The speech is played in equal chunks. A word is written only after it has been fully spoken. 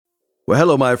Well,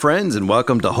 hello, my friends, and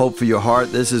welcome to Hope for Your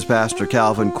Heart. This is Pastor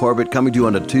Calvin Corbett coming to you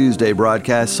on a Tuesday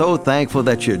broadcast. So thankful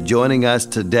that you're joining us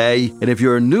today. And if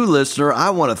you're a new listener, I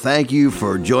want to thank you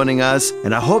for joining us.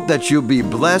 And I hope that you'll be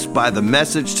blessed by the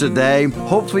message today.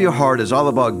 Hope for Your Heart is all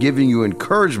about giving you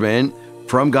encouragement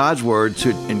from God's Word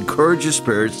to encourage your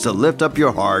spirits, to lift up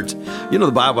your heart. You know,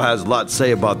 the Bible has a lot to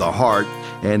say about the heart.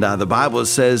 And the Bible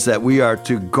says that we are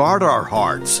to guard our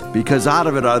hearts because out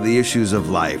of it are the issues of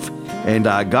life. And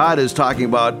God is talking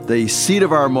about the seat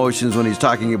of our emotions when He's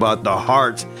talking about the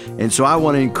heart. And so I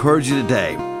want to encourage you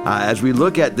today as we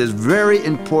look at this very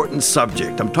important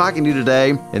subject. I'm talking to you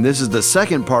today, and this is the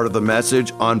second part of the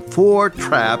message on 4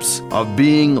 traps of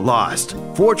being lost.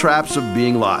 4 traps of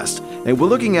being lost. And we're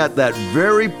looking at that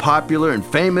very popular and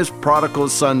famous prodigal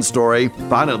son story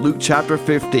found in Luke chapter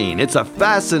 15. It's a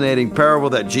fascinating parable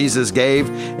that Jesus gave,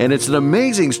 and it's an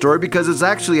amazing story because it's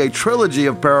actually a trilogy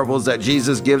of parables that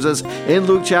Jesus gives us in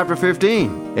Luke chapter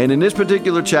 15. And in this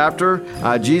particular chapter,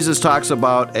 Jesus talks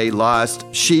about a lost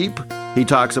sheep. He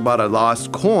talks about a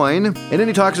lost coin, and then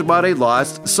he talks about a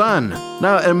lost son.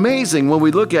 Now, amazing, when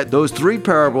we look at those 3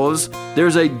 parables,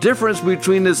 there's a difference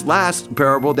between this last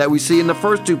parable that we see in the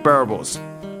first 2 parables.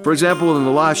 For example, in the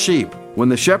lost sheep, when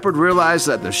the shepherd realized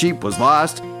that the sheep was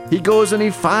lost, he goes and he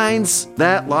finds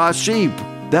that lost sheep.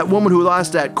 That woman who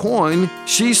lost that coin,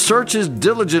 she searches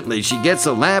diligently. She gets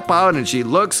a lamp out and she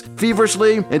looks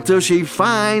feverishly until she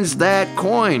finds that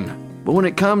coin. But when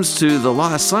it comes to the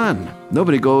lost son,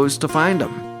 nobody goes to find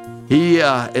him. He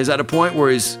is at a point where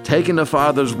he's taken the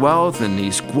father's wealth and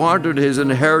he's squandered his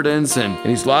inheritance and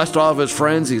he's lost all of his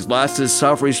friends. He's lost his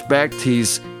self-respect.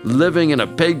 He's living in a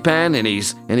pig pen and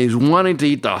he's wanting to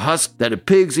eat the husk that the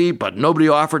pigs eat, but nobody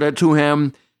offered it to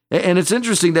him. And it's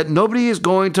interesting that nobody is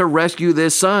going to rescue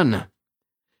this son.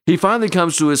 He finally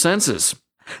comes to his senses.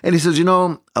 And he says, you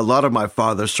know, a lot of my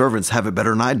father's servants have it better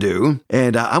than I do.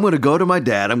 And I'm going to go to my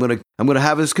dad. I'm going to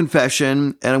have his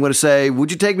confession. And I'm going to say,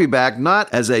 would you take me back,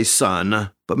 not as a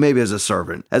son, but maybe as a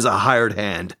servant, as a hired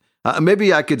hand?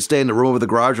 Maybe I could stay in the room of the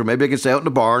garage, or maybe I could stay out in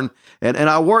the barn. And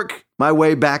I'll work my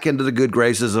way back into the good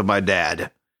graces of my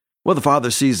dad. Well, the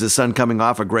father sees the son coming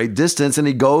off a great distance, and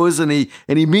he goes and he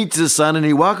meets his son, and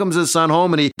he welcomes his son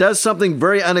home, and he does something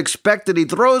very unexpected. He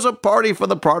throws a party for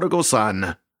the prodigal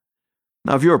son.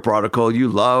 Now, if you're a prodigal, you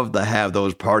love to have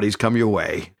those parties come your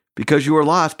way because you were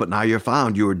lost, but now you're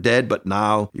found. You were dead, but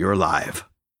now you're alive.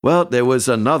 Well, there was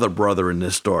another brother in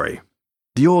this story,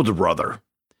 the older brother.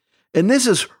 And this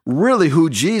is really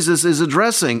who Jesus is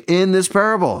addressing in this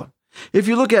parable. If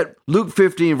you look at Luke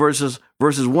 15, verses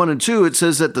 1 and 2, it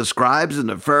says that the scribes and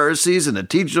the Pharisees and the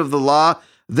teachers of the law,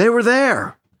 they were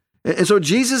there. And so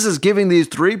Jesus is giving these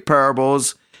 3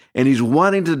 parables, and he's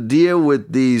wanting to deal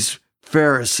with these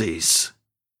Pharisees.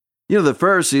 You know, the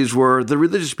Pharisees were the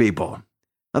religious people.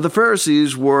 Now, the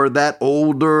Pharisees were that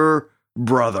older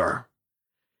brother.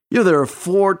 You know, there are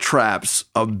 4 traps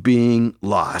of being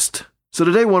lost. So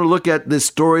today I want to look at this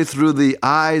story through the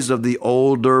eyes of the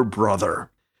older brother.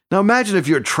 Now, imagine if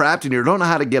you're trapped and you don't know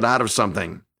how to get out of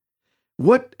something.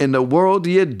 What in the world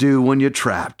do you do when you're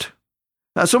trapped?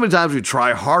 Now, so many times we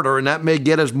try harder, and that may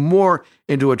get us more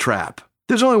into a trap.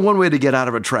 There's only one way to get out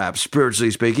of a trap,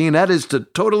 spiritually speaking, and that is to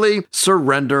totally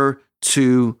surrender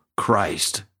to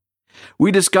Christ.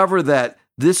 We discover that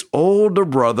this older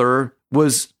brother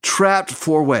was trapped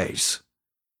 4 ways.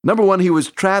 Number 1, he was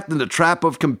trapped in the trap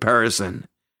of comparison.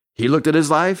 He looked at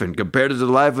his life and compared it to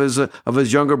the life of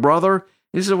his younger brother. And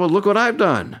he said, well, look what I've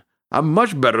done. I'm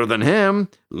much better than him.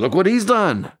 Look what he's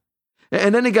done.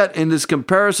 And then he got in this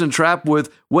comparison trap with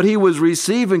what he was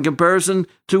receiving in comparison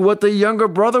to what the younger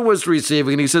brother was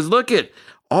receiving. And he says, look it,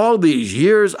 all these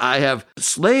years I have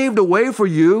slaved away for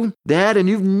you, Dad, and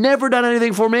you've never done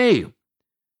anything for me.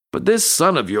 But this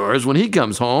son of yours, when he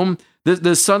comes home,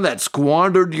 this son that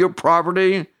squandered your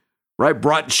property, right,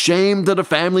 brought shame to the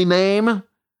family name,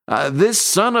 this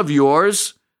son of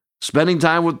yours, spending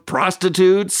time with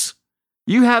prostitutes,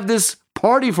 you have this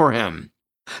party for him.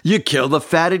 You kill the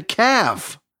fatted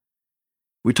calf.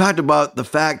 We talked about the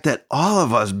fact that all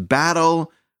of us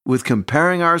battle with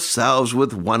comparing ourselves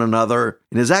with one another.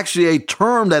 It is actually a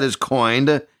term that is coined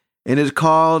and is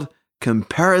called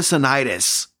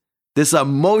comparisonitis. This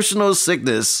emotional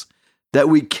sickness that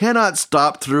we cannot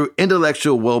stop through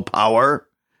intellectual willpower.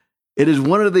 It is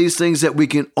one of these things that we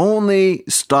can only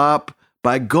stop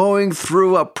by going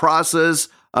through a process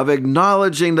of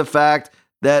acknowledging the fact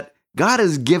that God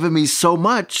has given me so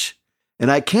much,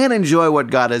 and I can't enjoy what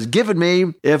God has given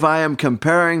me if I am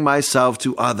comparing myself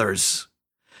to others.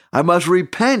 I must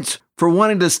repent for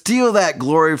wanting to steal that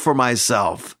glory for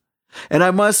myself, and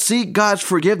I must seek God's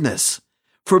forgiveness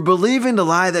for believing the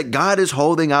lie that God is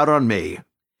holding out on me.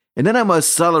 And then I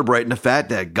must celebrate in the fact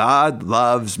that God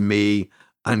loves me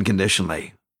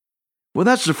unconditionally. Well,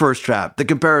 that's the first trap, the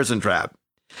comparison trap.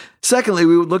 Secondly,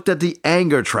 we looked at the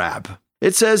anger trap.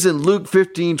 It says in Luke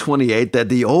 15:28 that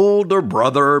the older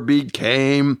brother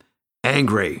became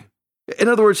angry. In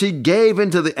other words, he gave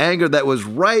into the anger that was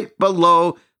right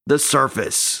below the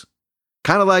surface.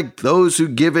 Kind of like those who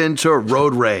give in to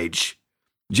road rage.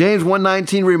 James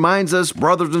 1:19 reminds us,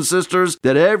 brothers and sisters,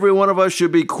 that every one of us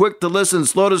should be quick to listen,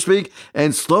 slow to speak,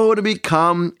 and slow to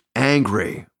become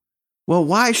angry. Well,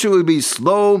 why should we be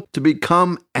slow to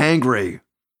become angry?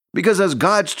 Because as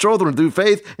God's children through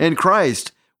faith in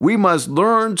Christ, we must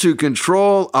learn to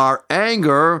control our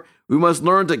anger. We must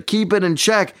learn to keep it in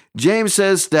check. James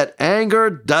says that anger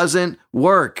doesn't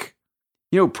work.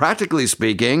 Practically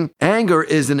speaking, anger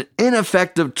is an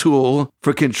ineffective tool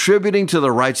for contributing to the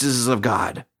righteousness of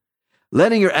God.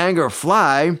 Letting your anger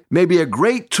fly may be a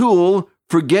great tool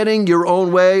for getting your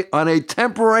own way on a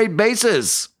temporary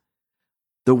basis.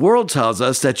 The world tells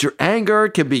us that your anger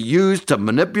can be used to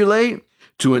manipulate,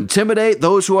 to intimidate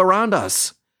those who are around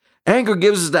us. Anger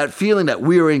gives us that feeling that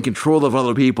we are in control of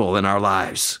other people in our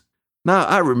lives. Now,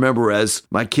 I remember as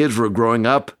my kids were growing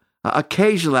up,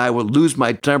 occasionally I would lose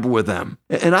my temper with them.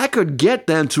 And I could get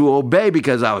them to obey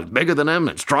because I was bigger than them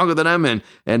and stronger than them,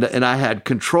 and I had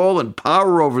control and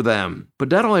power over them.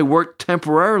 But that only worked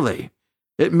temporarily.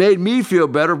 It made me feel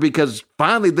better because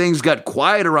finally things got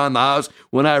quiet around the house.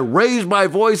 When I raised my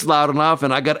voice loud enough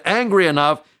and I got angry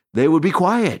enough, they would be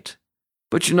quiet.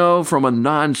 But from a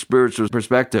non-spiritual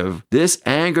perspective, this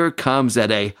anger comes at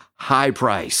a high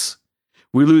price.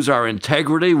 We lose our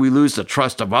integrity, we lose the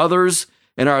trust of others,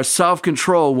 and our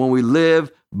self-control when we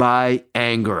live by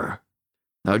anger.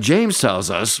 Now, James tells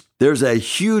us there's a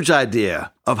huge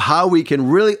idea of how we can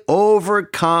really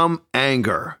overcome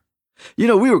anger. We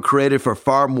were created for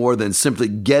far more than simply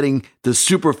getting the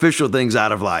superficial things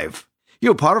out of life.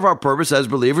 Part of our purpose as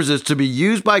believers is to be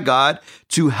used by God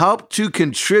to help to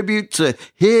contribute to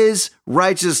His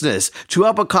righteousness, to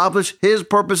help accomplish His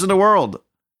purpose in the world.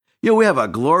 We have a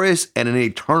glorious and an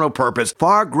eternal purpose,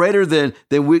 far greater than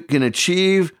we can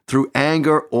achieve through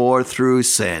anger or through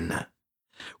sin.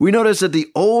 We notice that the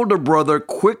older brother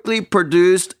quickly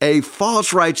produced a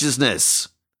false righteousness.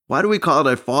 Why do we call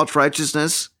it a false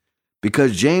righteousness?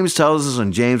 Because James tells us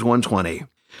in James 1:20,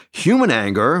 human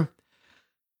anger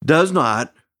does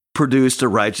not produce the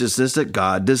righteousness that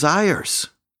God desires.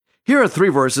 Here are 3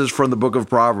 verses from the book of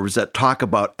Proverbs that talk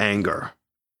about anger.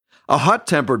 A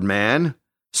hot-tempered man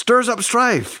stirs up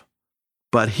strife,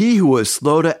 but he who is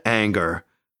slow to anger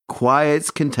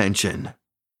quiets contention.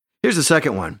 Here's the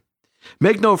second one.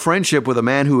 Make no friendship with a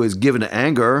man who is given to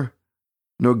anger,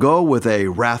 nor go with a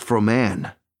wrathful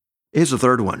man. Here's the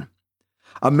third one.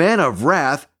 A man of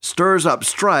wrath stirs up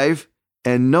strife,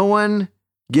 and no one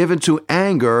given to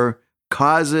anger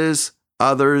causes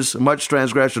others much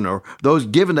transgression, or those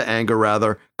given to anger,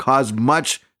 rather, cause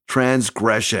much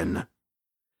transgression.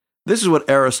 This is what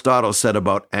Aristotle said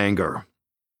about anger.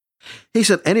 He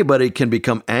said anybody can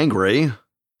become angry.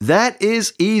 That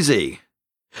is easy.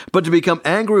 But to become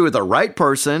angry with the right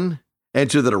person and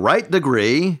to the right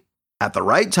degree, at the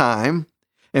right time,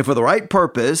 and for the right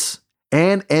purpose,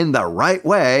 and in the right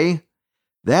way,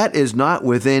 that is not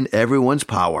within everyone's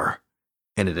power.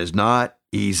 And it is not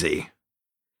easy.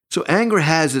 So anger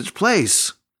has its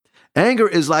place. Anger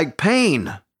is like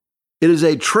pain. It is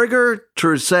a trigger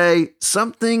to say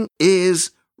something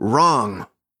is wrong.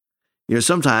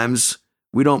 Sometimes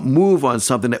we don't move on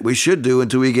something that we should do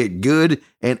until we get good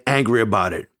and angry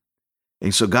about it.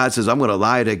 And so God says, I'm going to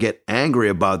allow you to get angry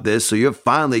about this so you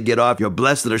finally get off your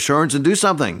blessed assurance and do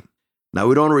something. Now,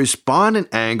 we don't respond in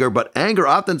anger, but anger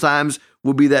oftentimes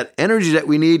will be that energy that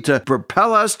we need to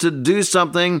propel us to do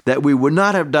something that we would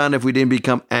not have done if we didn't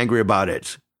become angry about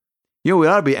it. We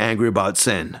ought to be angry about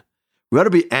sin. We ought to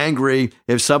be angry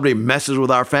if somebody messes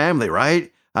with our family,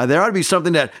 right? There ought to be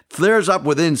something that flares up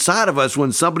within inside of us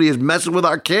when somebody is messing with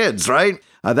our kids, right?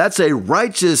 That's a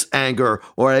righteous anger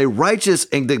or a righteous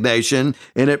indignation,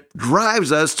 and it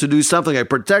drives us to do something like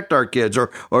protect our kids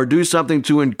or do something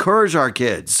to encourage our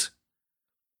kids.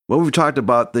 Well, we've talked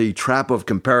about the trap of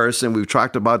comparison. We've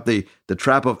talked about the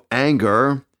trap of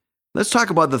anger. Let's talk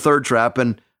about the third trap,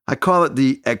 and I call it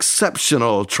the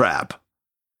exceptional trap.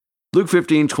 Luke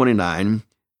 15:29,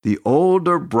 the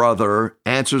older brother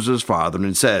answers his father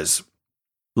and says,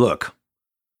 Look,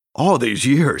 all these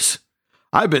years,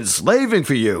 I've been slaving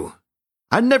for you.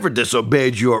 I never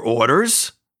disobeyed your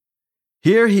orders.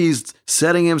 Here he's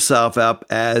setting himself up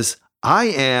as I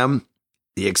am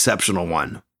the exceptional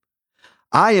one.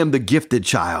 I am the gifted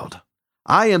child.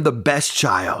 I am the best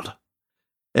child.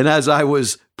 And as I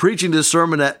was preaching this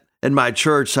sermon in my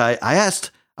church, I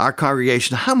asked our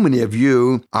congregation, how many of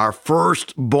you are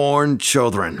firstborn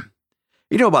children?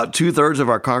 You know, about 2/3 of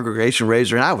our congregation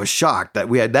raised their hand. I was shocked that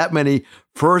we had that many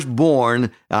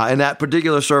firstborn in that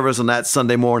particular service on that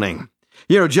Sunday morning.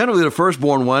 You know, generally the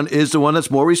firstborn one is the one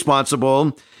that's more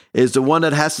responsible, is the one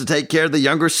that has to take care of the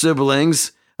younger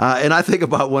siblings. And I think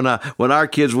about when our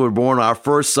kids were born. Our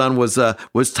first son was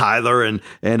Tyler, and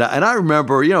I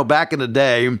remember, you know, back in the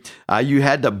day, you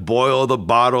had to boil the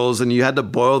bottles and you had to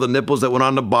boil the nipples that went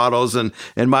on the bottles, and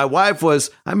my wife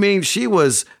was, I mean, she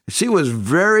was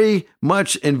very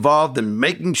much involved in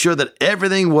making sure that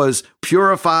everything was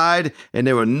purified and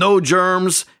there were no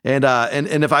germs. And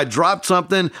if I dropped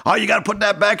something, oh, you got to put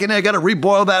that back in there. You got to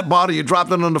reboil that bottle. You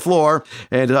dropped it on the floor.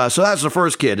 And so that's the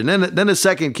first kid. And then the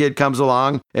second kid comes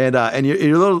along, and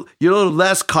you're a little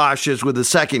less cautious with the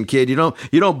second kid. You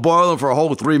don't boil them for a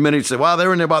whole 3 minutes. Say, well, they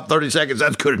were in there about 30 seconds.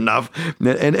 That's good enough.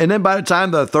 And then by the time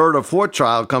the third or fourth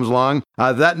child comes along,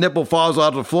 that nipple falls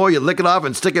off the floor. You lick it off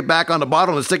and stick it back on the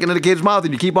bottle and stick it in the kid's mouth,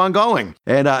 and you keep on going.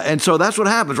 And so that's what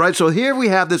happens, right? So here we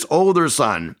have this older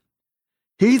son.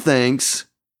 He thinks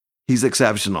he's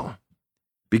exceptional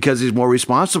because he's more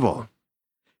responsible.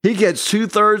 He gets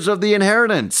 2/3 of the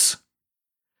inheritance.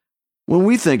 When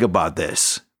we think about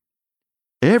this,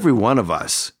 every one of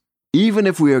us, even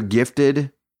if we are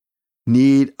gifted,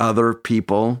 need other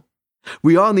people.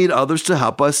 We all need others to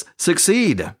help us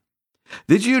succeed.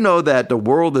 Did you know that the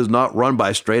world is not run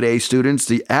by straight A students?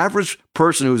 The average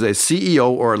person who's a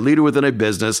CEO or a leader within a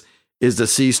business is the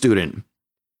C student.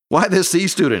 Why the C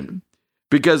student?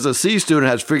 Because the C student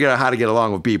has figured out how to get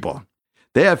along with people.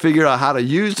 They have figured out how to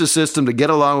use the system to get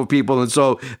along with people. And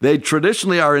so they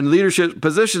traditionally are in leadership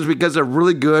positions because they're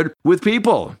really good with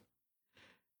people.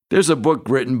 There's a book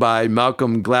written by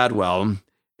Malcolm Gladwell,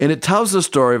 and it tells the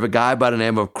story of a guy by the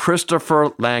name of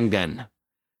Christopher Langdon.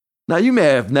 Now, you may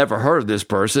have never heard of this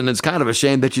person. It's kind of a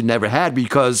shame that you never had,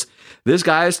 because this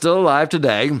guy is still alive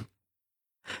today,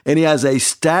 and he has a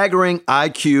staggering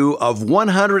IQ of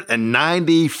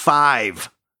 195.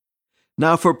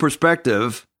 Now, for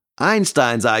perspective,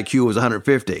 Einstein's IQ was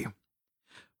 150.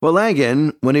 Well,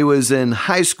 Langdon, when he was in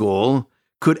high school,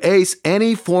 could ace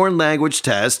any foreign language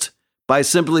test by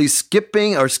simply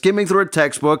skimming through a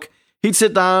textbook. He'd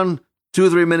sit down 2 or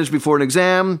 3 minutes before an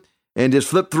exam and just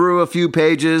flip through a few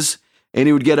pages, and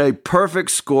he would get a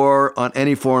perfect score on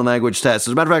any foreign language test.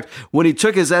 As a matter of fact, when he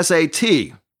took his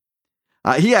SAT,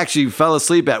 he actually fell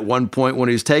asleep at one point when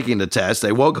he was taking the test.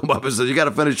 They woke him up and said, you got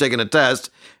to finish taking the test.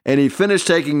 And he finished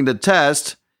taking the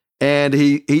test, and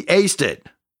he aced it.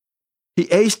 He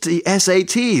aced the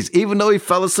SATs, even though he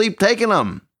fell asleep taking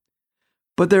them.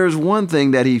 But there's one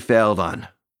thing that he failed on.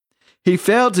 He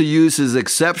failed to use his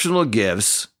exceptional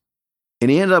gifts, and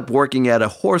he ended up working at a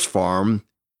horse farm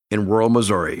in rural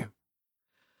Missouri.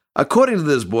 According to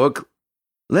this book,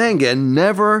 Langdon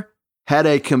never had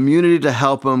a community to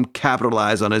help him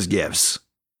capitalize on his gifts.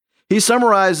 He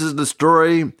summarizes the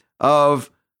story of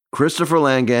Christopher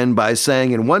Langdon by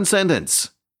saying in one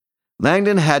sentence,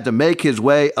 Langdon had to make his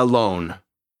way alone,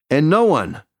 and no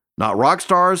one, not rock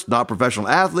stars, not professional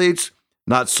athletes,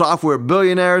 not software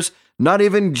billionaires, not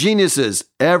even geniuses,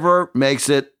 ever makes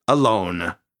it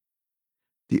alone.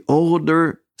 The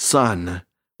older son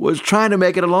was trying to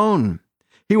make it alone.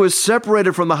 He was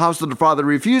separated from the house of the Father,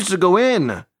 refused to go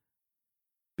in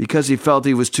because he felt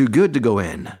he was too good to go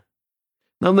in.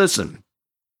 Now listen,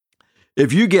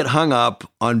 if you get hung up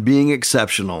on being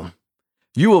exceptional,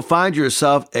 you will find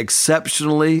yourself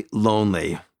exceptionally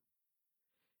lonely.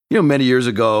 You know, many years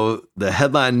ago, the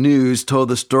headline news told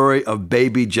the story of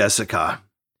baby Jessica.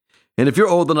 And if you're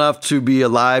old enough to be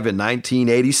alive in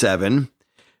 1987,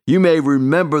 you may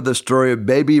remember the story of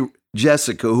baby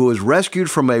Jessica, who was rescued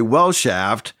from a well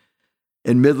shaft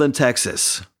in Midland,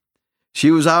 Texas. She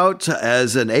was out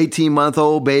as an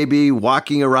 18-month-old baby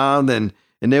walking around, and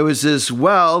there was this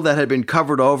well that had been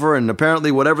covered over, and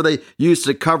apparently whatever they used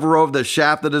to cover over the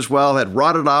shaft of this well had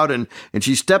rotted out, and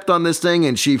she stepped on this thing,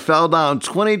 and she fell down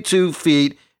 22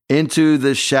 feet into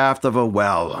the shaft of a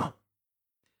well.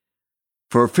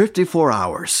 For 54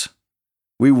 hours,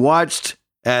 we watched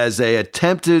as they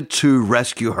attempted to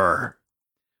rescue her.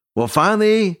 Well,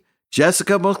 finally,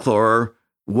 Jessica McClure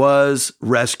was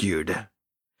rescued.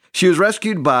 She was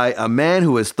rescued by a man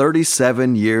who was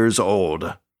 37 years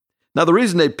old. Now, the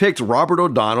reason they picked Robert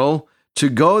O'Donnell to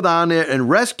go down there and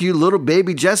rescue little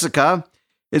baby Jessica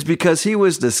is because he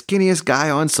was the skinniest guy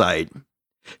on site.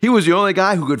 He was the only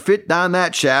guy who could fit down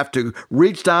that shaft to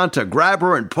reach down to grab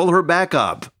her and pull her back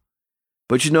up.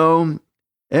 But you know,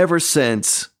 ever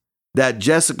since that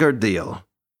Jessica deal,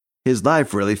 his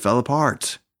life really fell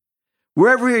apart.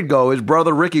 Wherever he'd go, his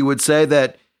brother Ricky would say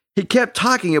that he kept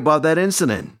talking about that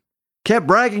incident, kept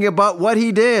bragging about what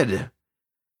he did.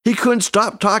 He couldn't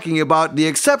stop talking about the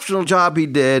exceptional job he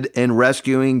did in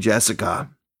rescuing Jessica.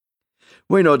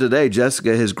 We know today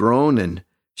Jessica has grown and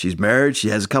she's married. She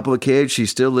has a couple of kids. She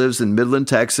still lives in Midland,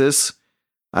 Texas.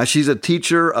 She's a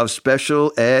teacher of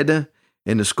special ed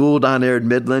in the school down there in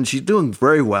Midland. She's doing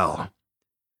very well.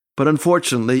 But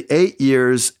unfortunately, 8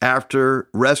 years after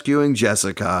rescuing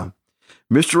Jessica,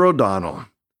 Mr. O'Donnell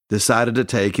decided to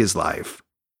take his life.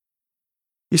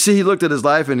 You see, he looked at his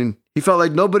life and he felt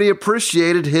like nobody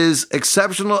appreciated his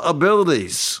exceptional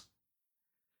abilities.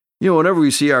 Whenever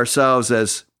we see ourselves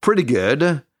as pretty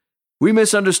good, we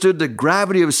misunderstood the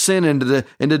gravity of sin and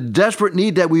the desperate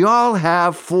need that we all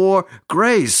have for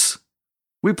grace.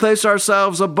 We place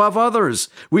ourselves above others.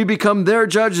 We become their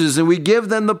judges and we give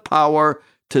them the power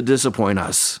to disappoint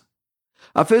us.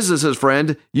 A physicist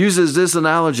friend uses this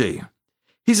analogy.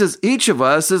 He says each of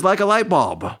us is like a light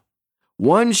bulb.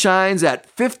 One shines at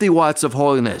 50 watts of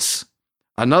holiness.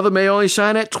 Another may only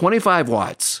shine at 25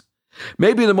 watts.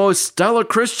 Maybe the most stellar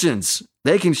Christians,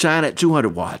 they can shine at 200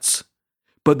 watts.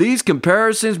 But these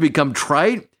comparisons become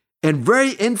trite and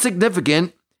very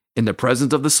insignificant in the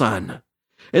presence of the sun.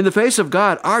 In the face of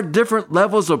God, our different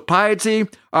levels of piety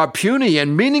are puny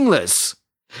and meaningless.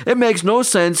 It makes no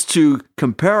sense to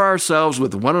compare ourselves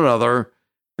with one another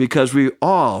because we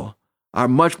all are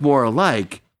much more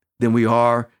alike than we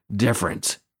are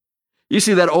different. You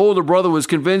see, that older brother was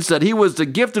convinced that he was the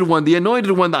gifted one, the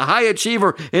anointed one, the high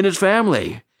achiever in his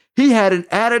family. He had an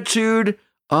attitude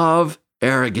of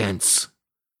arrogance.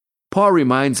 Paul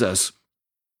reminds us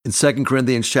in 2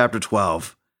 Corinthians chapter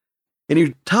 12, and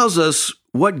he tells us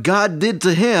what God did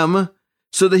to him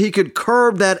so that he could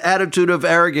curb that attitude of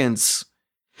arrogance.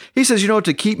 He says,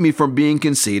 to keep me from being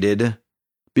conceited,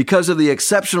 because of the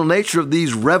exceptional nature of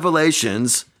these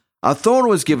revelations, a thorn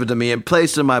was given to me and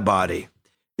placed in my body.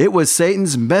 It was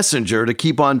Satan's messenger to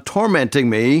keep on tormenting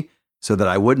me so that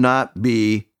I would not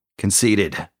be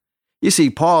conceited. You see,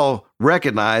 Paul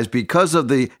recognized because of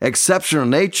the exceptional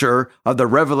nature of the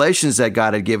revelations that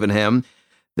God had given him,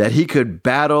 that he could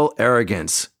battle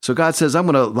arrogance. So God says, I'm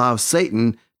going to allow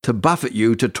Satan to buffet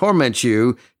you, to torment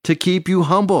you, to keep you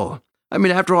humble.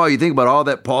 After all, you think about all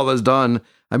that Paul has done.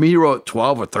 He wrote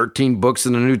 12 or 13 books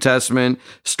in the New Testament,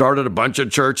 started a bunch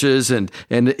of churches, and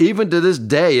even to this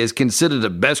day is considered the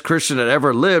best Christian that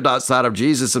ever lived outside of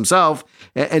Jesus himself.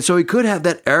 And so he could have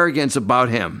that arrogance about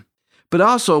him. But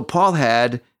also, Paul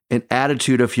had an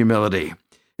attitude of humility.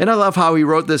 And I love how he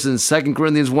wrote this in 2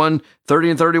 Corinthians 1:30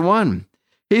 and 31.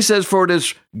 He says, for it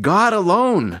is God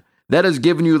alone that has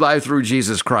given you life through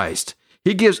Jesus Christ.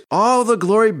 He gives all the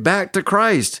glory back to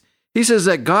Christ. He says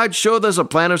that God showed us a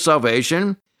plan of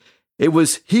salvation. It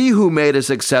was He who made us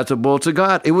acceptable to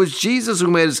God. It was Jesus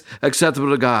who made us acceptable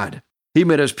to God. He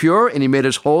made us pure and He made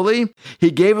us holy.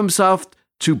 He gave Himself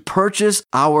to purchase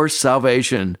our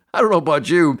salvation. I don't know about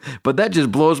you, but that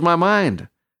just blows my mind.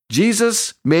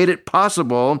 Jesus made it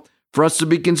possible for us to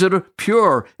be considered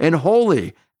pure and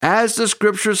holy, as the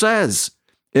Scripture says.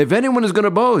 If anyone is going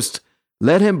to boast,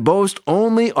 let him boast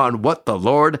only on what the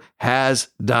Lord has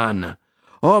done.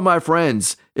 Oh, my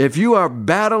friends, if you are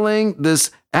battling this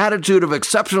attitude of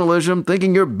exceptionalism,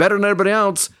 thinking you're better than everybody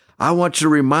else, I want to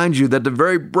remind you that the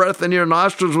very breath in your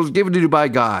nostrils was given to you by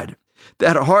God.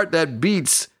 That heart that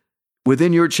beats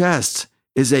within your chest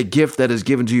is a gift that is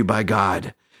given to you by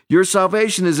God. Your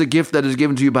salvation is a gift that is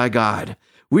given to you by God.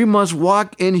 We must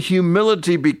walk in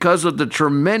humility because of the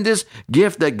tremendous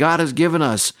gift that God has given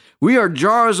us. We are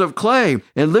jars of clay,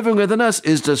 and living within us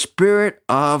is the Spirit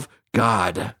of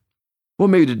God. Well,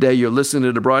 maybe today you're listening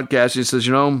to the broadcast and says,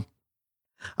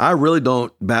 I really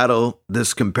don't battle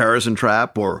this comparison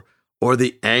trap or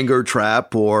the anger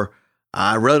trap, or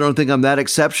I really don't think I'm that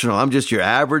exceptional. I'm just your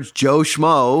average Joe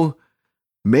Schmo.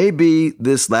 Maybe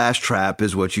this last trap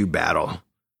is what you battle.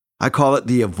 I call it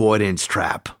the avoidance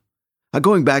trap.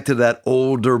 Going back to that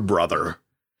older brother,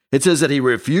 it says that he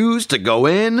refused to go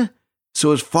in,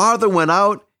 so his father went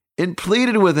out and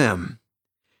pleaded with him.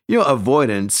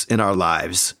 Avoidance in our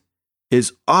lives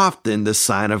is often the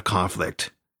sign of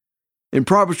conflict. In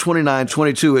Proverbs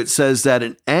 29:22, it says that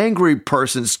an angry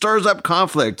person stirs up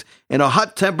conflict, and a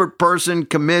hot-tempered person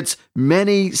commits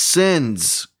many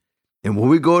sins. And when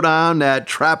we go down that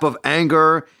trap of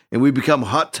anger and we become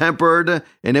hot-tempered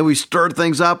and then we stir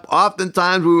things up,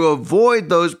 oftentimes we will avoid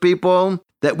those people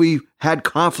that we had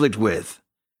conflict with.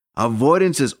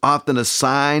 Avoidance is often a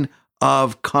sign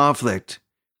of conflict.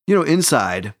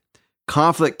 Inside,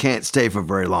 conflict can't stay for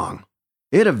very long.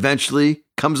 It eventually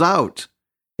comes out.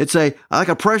 It's like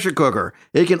a pressure cooker.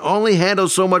 It can only handle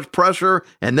so much pressure,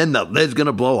 and then the lid's going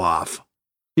to blow off.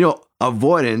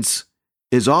 Avoidance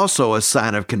is also a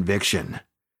sign of conviction.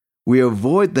 We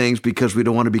avoid things because we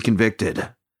don't want to be convicted.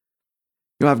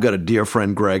 I've got a dear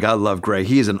friend, Greg. I love Greg.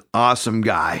 He is an awesome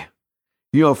guy.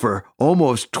 For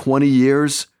almost 20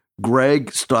 years,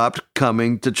 Greg stopped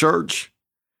coming to church.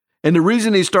 And the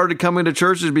reason he started coming to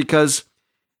church is because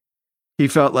he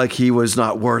felt like he was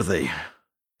not worthy.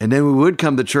 And then we would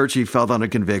come to church, he felt under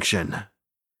conviction.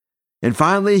 And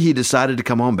finally, he decided to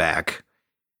come on back.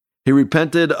 He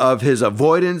repented of his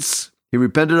avoidance. He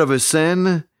repented of his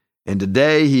sin. And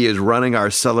today he is running our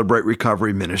Celebrate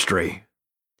Recovery ministry.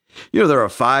 There are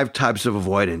 5 types of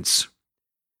avoidance.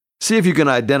 See if you can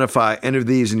identify any of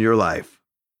these in your life.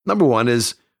 Number 1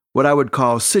 is what I would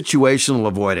call situational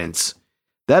avoidance.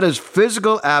 That is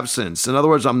physical absence. In other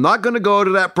words, I'm not going to go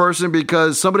to that person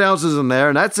because somebody else isn't there.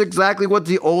 And that's exactly what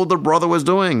the older brother was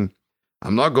doing.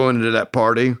 I'm not going to that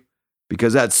party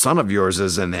because that son of yours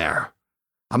is in there.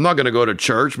 I'm not going to go to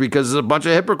church because there's a bunch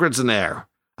of hypocrites in there.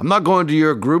 I'm not going to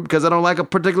your group because I don't like a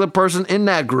particular person in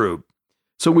that group.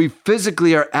 So we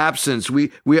physically are absent.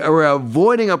 We are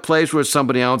avoiding a place where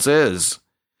somebody else is.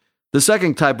 The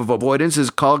second type of avoidance is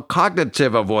called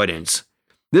cognitive avoidance.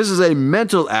 This is a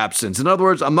mental absence. In other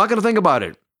words, I'm not going to think about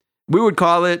it. We would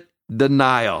call it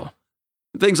denial.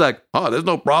 Things like, there's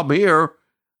no problem here.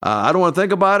 I don't want to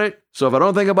think about it. So if I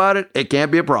don't think about it, it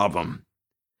can't be a problem.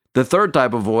 The third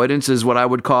type of avoidance is what I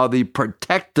would call the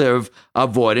protective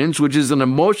avoidance, which is an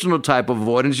emotional type of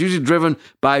avoidance, usually driven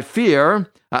by fear.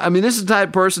 This is the type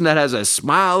of person that has a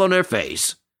smile on their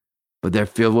face, but they're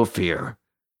filled with fear.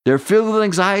 They're filled with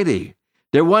anxiety.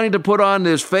 They're wanting to put on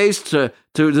this face to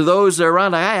those that are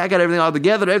around, like, hey, I got everything all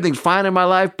together, everything's fine in my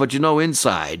life, but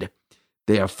inside,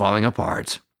 they are falling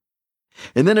apart.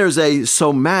 And then there's a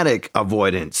somatic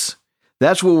avoidance.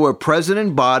 That's where we're present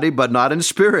in body, but not in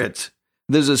spirit.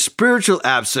 There's a spiritual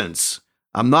absence.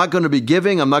 I'm not going to be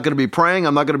giving. I'm not going to be praying.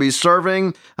 I'm not going to be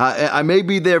serving. I may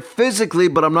be there physically,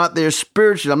 but I'm not there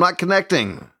spiritually. I'm not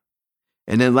connecting.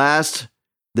 And then last,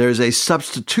 there's a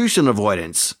substitution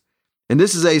avoidance. And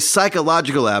this is a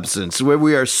psychological absence where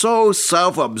we are so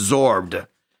self-absorbed.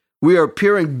 We are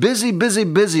appearing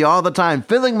busy all the time,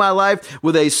 filling my life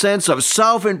with a sense of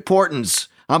self-importance.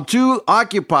 I'm too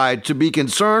occupied to be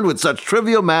concerned with such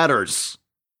trivial matters.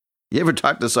 You ever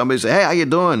talk to somebody and say, hey, how you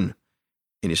doing?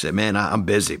 And you say, man, I'm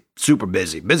busy, super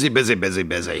busy.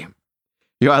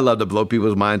 I love to blow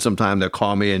people's minds sometimes. They'll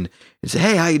call me and say,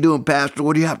 hey, how you doing, Pastor?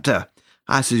 What are you up to?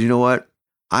 I said, you know what?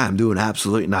 I am doing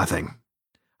absolutely nothing.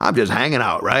 I'm just hanging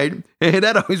out, right? And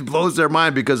that always blows their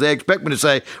mind because they expect me to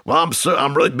say, well,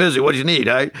 I'm really busy. What do you need,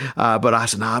 right? But I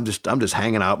said, no, I'm just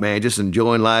hanging out, man, just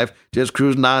enjoying life, just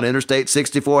cruising down Interstate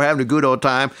 64, having a good old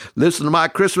time, listening to my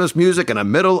Christmas music in the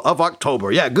middle of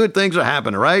October. Yeah, good things are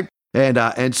happening, right?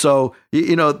 And so,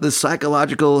 the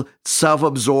psychological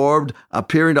self-absorbed,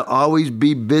 appearing to always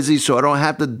be busy so I don't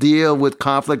have to deal with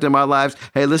conflict in my lives.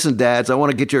 Hey, listen, dads, I want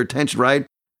to get your attention, right?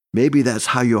 Maybe that's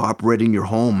how you operate in your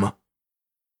home.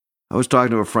 I was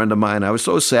talking to a friend of mine. I was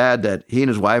so sad that he and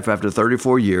his wife, after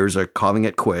 34 years, are calling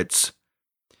it quits.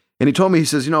 And he told me, he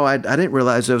says, I didn't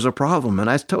realize there was a problem. And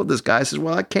I told this guy, I says,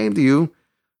 well, I came to you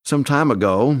some time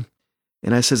ago.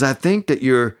 And I says, I think that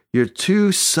you're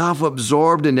too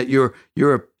self-absorbed and that you're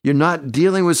not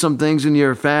dealing with some things in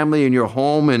your family and your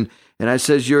home. And I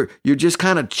says, you're just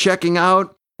kind of checking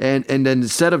out. And then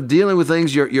instead of dealing with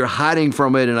things, you're hiding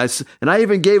from it. And I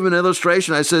even gave an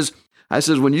illustration. I says,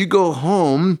 when you go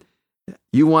home,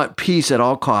 you want peace at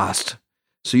all cost.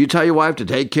 So you tell your wife to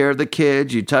take care of the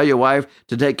kids. You tell your wife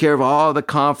to take care of all the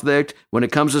conflict. When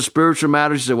it comes to spiritual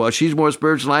matters, you say, well, she's more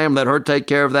spiritual than I am. Let her take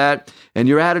care of that. And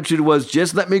your attitude was,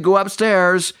 just let me go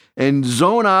upstairs and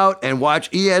zone out and watch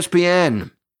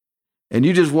ESPN. And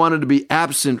you just wanted to be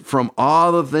absent from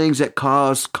all the things that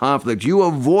cause conflict. You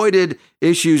avoided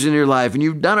issues in your life, and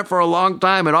you've done it for a long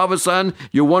time. And all of a sudden,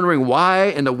 you're wondering why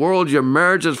in the world your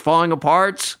marriage is falling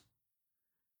apart.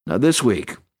 Now, this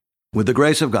week, with the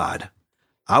grace of God,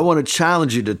 I want to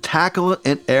challenge you to tackle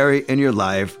an area in your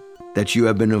life that you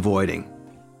have been avoiding.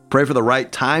 Pray for the right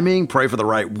timing, pray for the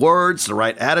right words, the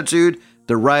right attitude,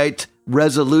 the right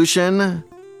resolution.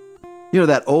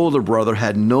 That older brother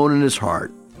had known in his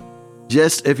heart,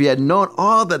 just if he had known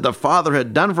all that the father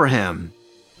had done for him,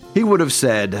 he would have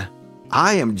said,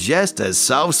 I am just as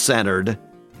self-centered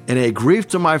and a grief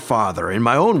to my father in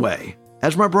my own way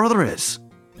as my brother is.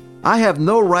 I have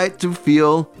no right to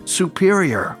feel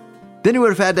superior. Then he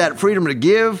would have had that freedom to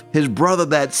give his brother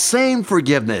that same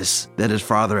forgiveness that his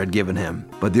father had given him.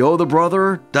 But the older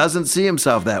brother doesn't see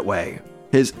himself that way.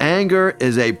 His anger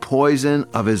is a poison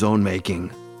of his own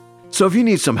making. So if you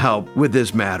need some help with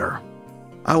this matter,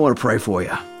 I want to pray for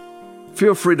you.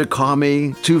 Feel free to call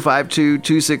me,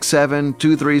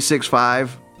 252-267-2365.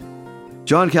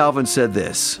 John Calvin said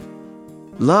this: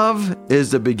 "Love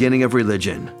is the beginning of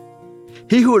religion.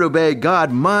 He who would obey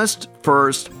God must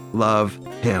first love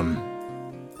Him."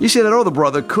 You see, that older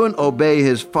brother couldn't obey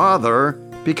his father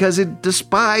because he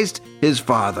despised his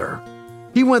father.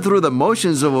 He went through the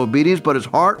motions of obedience, but his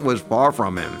heart was far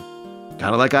from Him.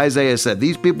 Kind of like Isaiah said,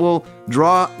 "These people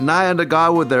draw nigh unto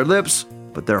God with their lips,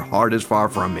 but their heart is far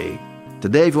from me."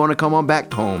 Today, if you want to come on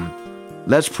back home,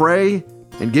 let's pray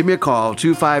and give me a call,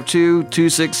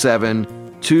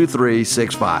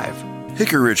 252-267-2365.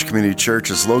 Hickory Ridge Community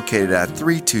Church is located at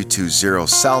 3220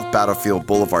 South Battlefield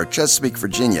Boulevard, Chesapeake,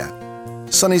 Virginia.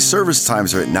 Sunday service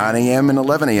times are at 9 a.m. and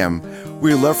 11 a.m.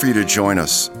 We'd love for you to join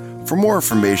us. For more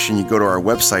information, you go to our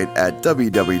website at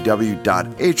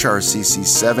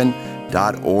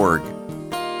www.hrcc7.org.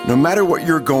 No matter what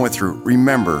you're going through,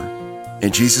 remember,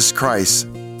 in Jesus Christ,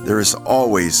 there is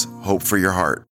always hope for your heart.